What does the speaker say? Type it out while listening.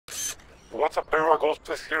What's up everyone,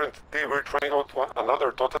 Ghostface here, and today we're trying out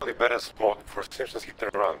another totally badass mod for Simpsons Hit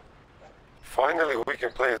and Run. Finally we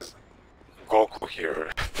can play as Goku here.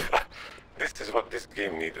 This is what this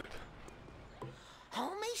game needed.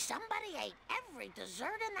 Homie, somebody ate every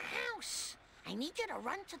dessert in the house. I need you to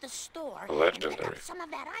run to the store Legendary. and pick up some of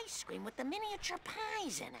that ice cream with the miniature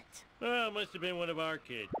pies in it. Well, must have been one of our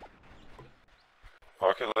kids.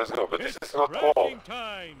 Okay, let's go, but this is not all.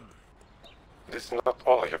 Time. This is not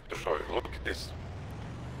all I have to show you. Look at this.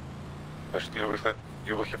 Actually,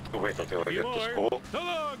 you will have to wait until I get to school. So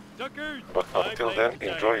long, suckers. But until then,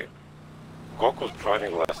 enjoy Goku's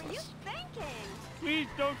driving lessons. What were you thinking? Please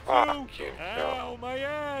don't Fucking Ow, my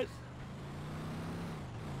ass.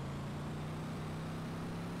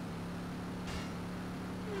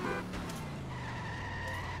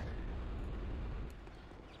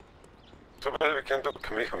 Too bad we can't do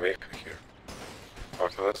Kamehameha here.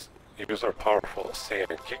 Okay, let's use our powerful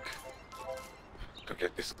Saiyan kick to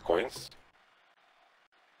get these coins.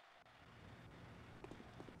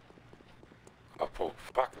 Apu,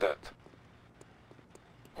 fuck that.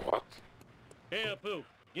 What? Hey, Apu,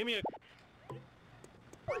 give me a...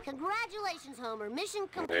 Congratulations, Homer. Mission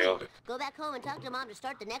complete. Nailed it. Go back home and talk to Mom to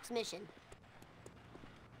start the next mission.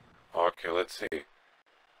 Okay, let's see.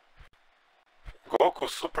 Goku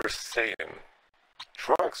Super Saiyan.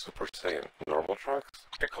 Trunks Super Saiyan. Normal Trunks.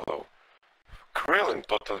 Piccolo. Krillin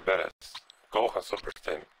Totally Badass. Gohan Super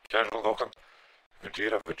Saiyan. Casual Gohan.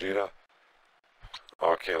 Vegeta.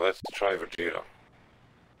 Okay, let's try Vegeta.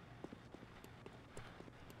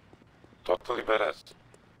 Totally Badass.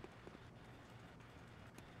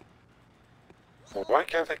 Why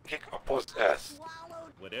can't I kick Apu's ass?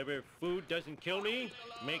 Whatever food doesn't kill me,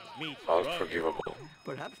 makes me strong. Unforgivable.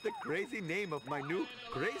 Perhaps the crazy name of my new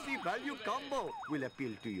Crazy Value Combo will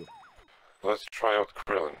appeal to you. Let's try out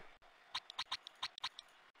Krillin.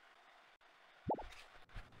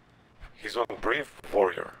 He's on Brave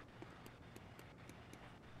Warrior.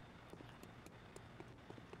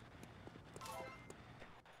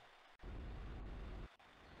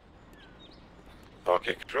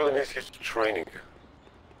 Okay, Krillin is his training.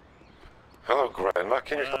 Hello, Grandma.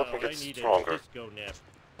 Can you help me get stronger?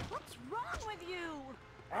 What's wrong with you?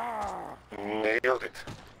 Nailed it.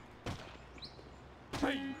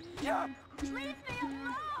 Leave me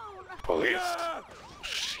alone! Police.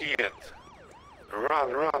 Shit. Run,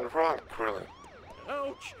 Krillin.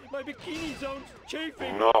 Ouch! My bikini zone's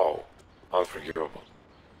chafing. No. Unforgivable.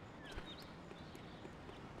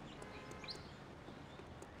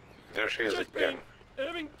 There she is Chest again. pain.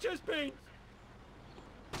 Having chest pains.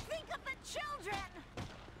 Think of the children!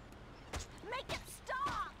 Make it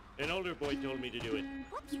stop! An older boy told me to do it.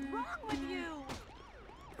 What's wrong with you?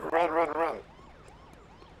 Run.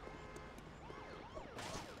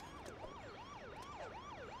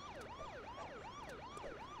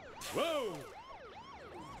 Whoa!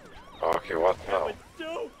 Okay, what That now? was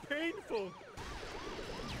so painful.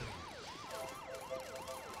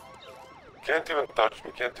 Can't even touch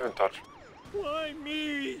me. Why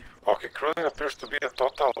me? Okay, Krillin appears to be a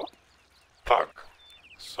total thug.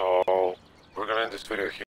 So, we're gonna end this video here.